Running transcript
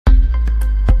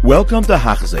Welcome to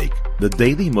Hachzik, the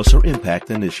Daily Musar Impact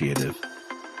Initiative.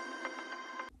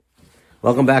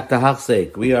 Welcome back to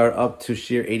Hachzik. We are up to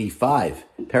Shir 85,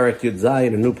 Perek Yud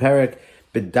Zayin, a new Perek,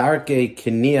 B'darkei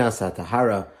Kiniyas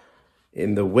HaTahara,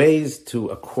 in the ways to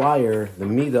acquire the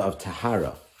Midah of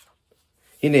Tahara.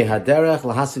 Hine Haderech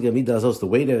Lahasig Midah Azos, the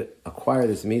way to acquire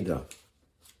this Midah.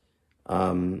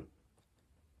 Kal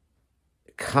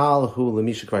Hu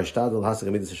Lemisha Kvar Shtadel Lahasig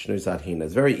Midah Shnui Zadhina.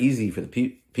 It's very easy for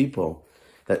the people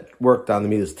that worked on the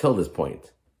Midas till this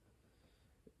point.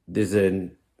 There's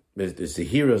the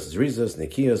Zehiros, Zrizos,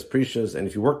 Nekios, Prishos, and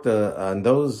if you worked on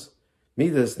those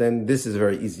Midas, then this is a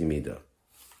very easy Midah.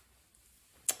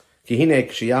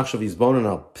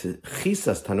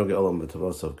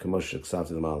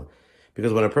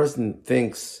 Because when a person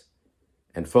thinks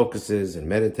and focuses and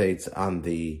meditates on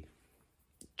the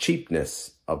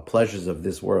cheapness of pleasures of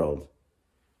this world,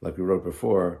 like we wrote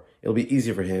before, it'll be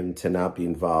easier for him to not be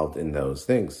involved in those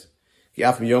things.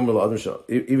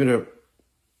 Even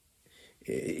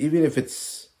if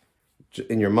it's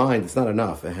in your mind, it's not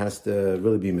enough. It has to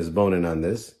really be mizbonin on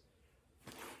this.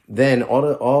 Then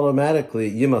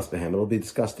automatically, yimas behem, it'll be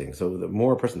disgusting. So the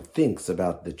more a person thinks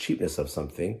about the cheapness of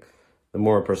something, the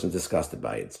more a person's disgusted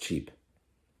by it. It's cheap.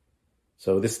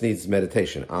 So this needs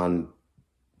meditation on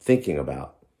thinking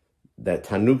about that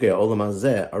tanugei olam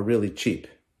hazeh are really cheap.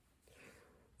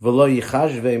 And the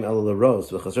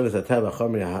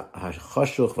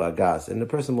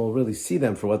person will really see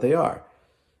them for what they are.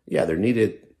 Yeah, they're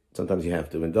needed. Sometimes you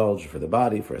have to indulge for the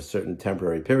body for a certain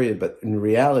temporary period, but in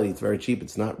reality, it's very cheap.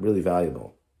 It's not really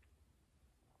valuable.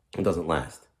 It doesn't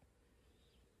last.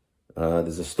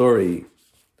 There's a story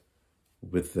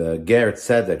with Ger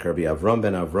Tzedek, Rabbi Avram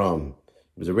ben Avram.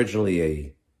 He was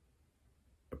originally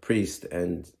a priest,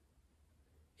 and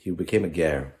he became a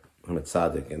Ger. Muhammad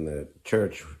Tzaddik, and the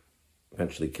church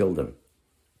eventually killed him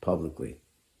publicly.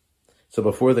 So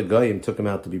before the Goyim took him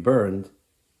out to be burned,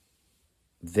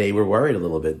 they were worried a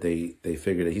little bit. They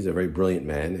figured that he's a very brilliant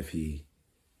man. If he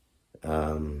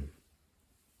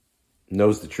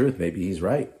knows the truth, maybe he's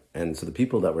right. And so the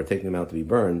people that were taking him out to be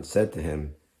burned said to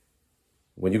him,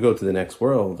 when you go to the next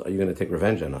world, are you going to take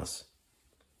revenge on us?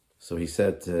 So he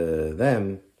said to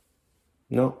them,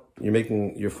 no,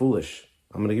 you're foolish.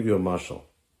 I'm going to give you a mashal.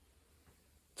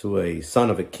 To a son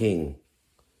of a king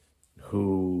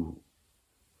who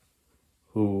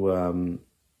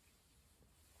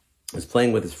is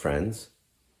playing with his friends,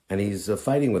 and he's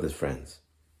fighting with his friends.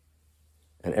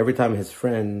 And every time his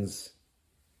friends,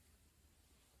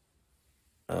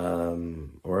 or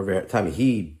every time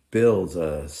he builds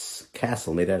a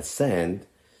castle made out of sand,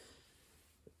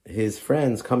 his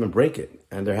friends come and break it,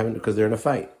 and because they're in a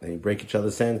fight, and they break each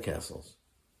other's sand castles.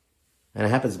 And it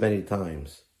happens many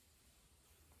times.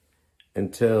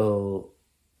 Until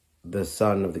the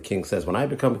son of the king says, when I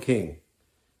become king,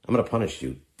 I'm going to punish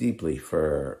you deeply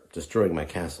for destroying my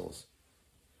castles.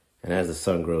 And as the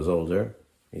son grows older,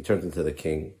 he turns into the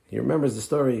king. He remembers the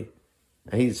story,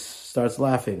 and he starts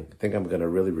laughing. I think I'm going to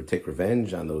really take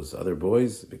revenge on those other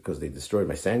boys because they destroyed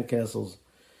my sand castles.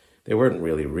 They weren't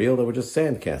really real. They were just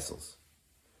sand castles.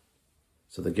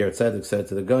 So the Ger Tzedek said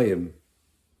to the Goyim,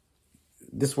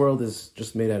 this world is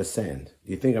just made out of sand.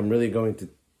 Do you think I'm really going to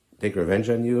take revenge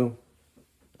on you?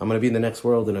 I'm going to be in the next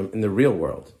world, and I'm in the real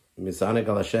world. I'm going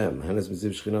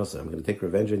to take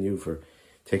revenge on you for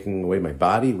taking away my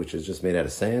body, which is just made out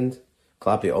of sand.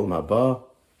 Klapi olam haba,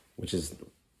 which is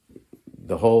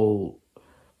the whole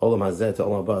olam hazeh to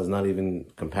olam haba is not even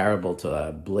comparable to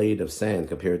a blade of sand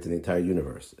compared to the entire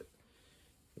universe.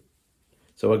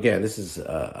 So again, this is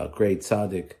a great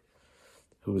tzaddik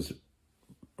who's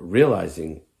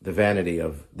realizing the vanity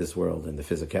of this world and the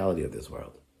physicality of this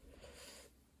world.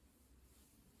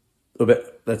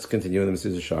 Let's continue in the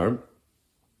Mesilas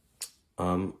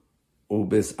Yesharim.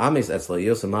 When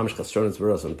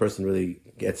the person really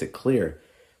gets it clear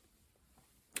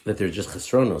that they're just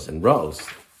chesronos and rows,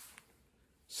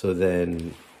 so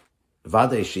then it's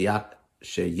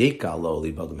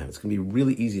going to be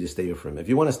really easy to stay away from him. If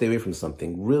you want to stay away from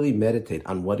something, really meditate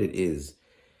on what it is.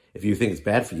 If you think it's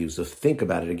bad for you, so think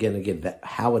about it again and again,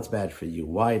 how it's bad for you,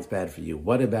 why it's bad for you,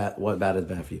 what about is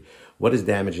bad for you, what is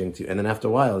damaging to you, and then after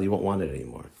a while, you won't want it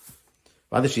anymore.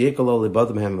 The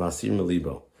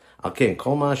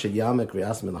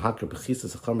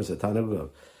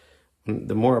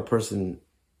more a person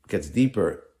gets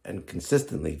deeper and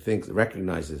consistently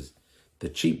recognizes the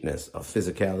cheapness of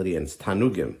physicality and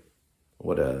tanugim,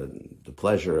 what the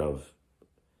pleasure of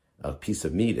a piece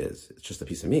of meat is. It's just a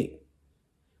piece of meat.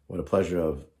 What a pleasure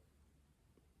of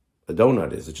a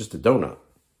donut is. It's just a donut.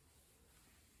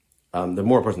 The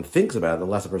more a person thinks about it, the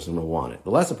less a person will want it.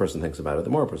 The less a person thinks about it, the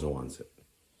more a person wants it.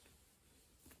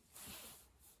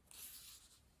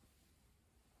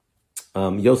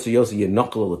 Yosi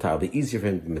Yenokal Latar, it'll be easier for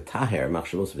him to metaher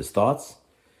machshavos of his thoughts,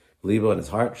 libo in his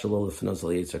heart, shalol lefnos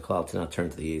al yetzer klal, to not turn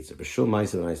to the yetzer, b'shul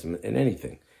ma'asim in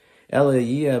anything. Ela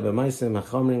yiyah b'ma'asim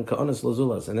hachamrin ka'onis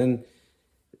lozulas, and then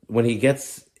when he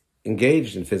gets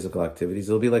engaged in physical activities,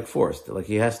 it'll be like forced, like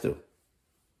he has to.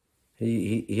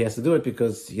 He has to do it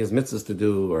because he has mitzvahs to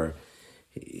do, or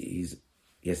he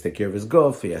has to take care of his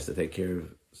guf, he has to take care of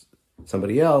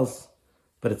somebody else,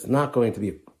 but it's not going to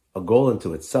be a goal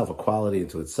into itself, a quality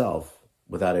into itself,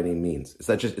 without any means.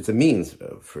 It's a means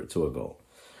to a goal.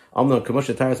 Just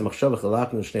like Taras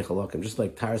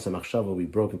HaMachshava, we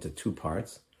broke into two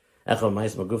parts.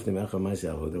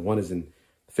 The one is in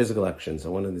physical actions,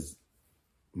 and one is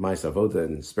Ma'is Avoda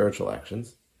in spiritual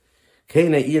actions.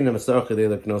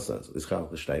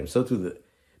 So too,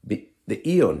 the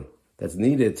eon that's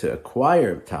needed to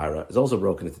acquire Tara is also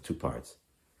broken into two parts.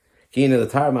 In order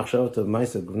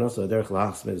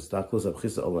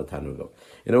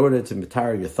to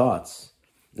retire your thoughts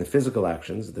in physical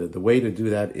actions, the way to do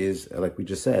that is, like we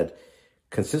just said,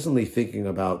 consistently thinking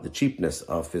about the cheapness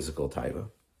of physical tainu,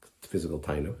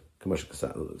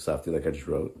 like I just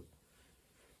wrote,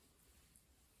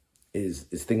 is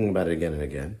thinking about it again and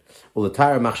again. And to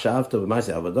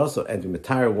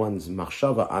retire one's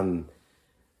machshava on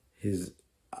his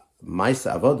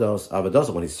Maisa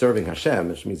avodos, when he's serving Hashem,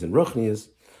 which means in Ruchnias.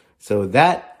 So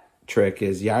that trick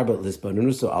is Yarbat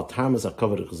Lisbanunuso al Tarmas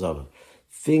Kavod Chazava.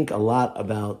 Think a lot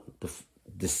about the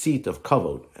deceit of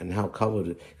kavod and how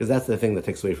kavod, because that's the thing that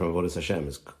takes away from avodas Hashem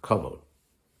is kavod.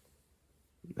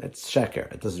 It's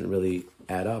sheker. It doesn't really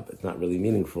add up. It's not really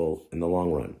meaningful in the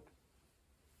long run.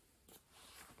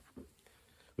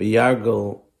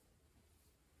 V'yargol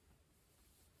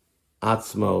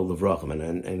Atzmo Levrachim,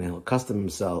 and he'll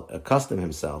accustom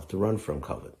himself to run from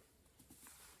kavod,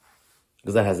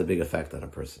 because that has a big effect on a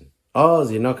person.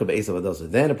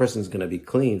 Then a person is going to be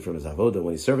clean from his avodah.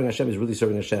 When he's serving Hashem, he's really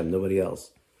serving Hashem, nobody else.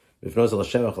 If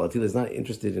he's not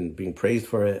interested in being praised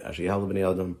for it, his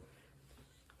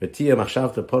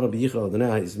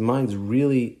mind's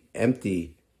really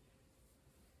empty.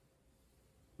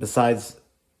 Besides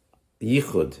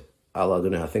yichud,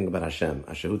 Allah, think about Hashem.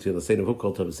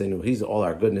 He's all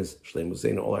our goodness,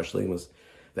 all our shleimus.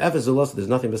 There's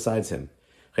nothing besides him.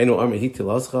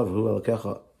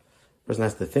 Person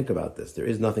has to think about this. There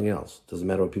is nothing else. Doesn't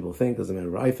matter what people think. Doesn't matter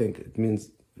what I think. It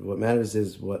means what matters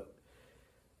is what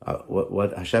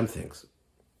Hashem thinks.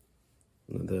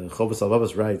 The Chovos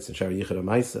HaLevavos writes in Shar Yichud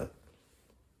HaMaisa,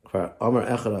 Amar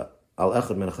Echad al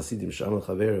Echad men Chasidim she'amar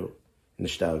chaveru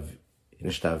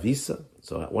nishtavisa.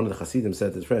 So one of the Chasidim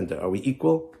said to his friend, "Are we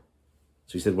equal?"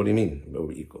 So he said, "What do you mean? Are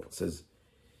we equal?" It says,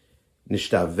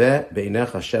 "Nishtaveh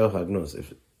beinecha shevach hagnos."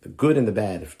 If the good and the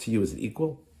bad, if to you is it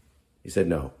equal? He said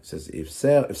no. He says, if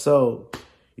so,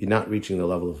 you're not reaching the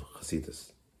level of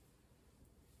Chasidus.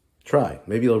 Try.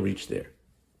 Maybe you'll reach there,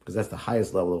 because that's the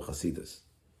highest level of Chasidus.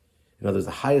 In other words,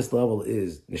 the highest level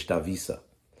is nishtavisa.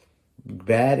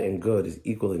 Bad and good is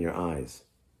equal in your eyes.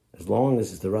 As long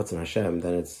as it's the Ratzon Hashem,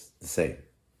 then it's the same.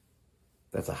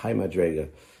 That's a high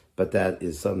madrega, but that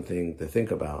is something to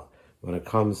think about when it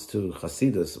comes to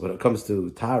Chasidus. When it comes to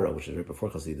Tara, which is right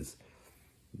before Chasidus,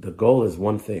 the goal is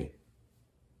one thing.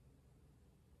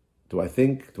 Do I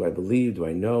think? Do I believe? Do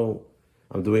I know?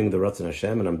 I'm doing the Ratzon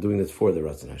Hashem, and I'm doing this for the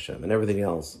Ratzon Hashem, and everything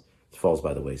else falls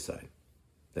by the wayside.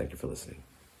 Thank you for listening.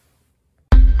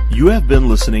 You have been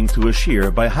listening to a shir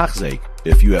by Hachzeik.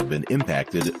 If you have been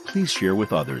impacted, please share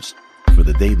with others. For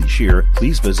the daily shir,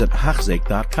 please visit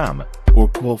Hachzeik.com or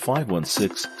call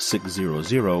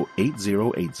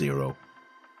 516-600-8080.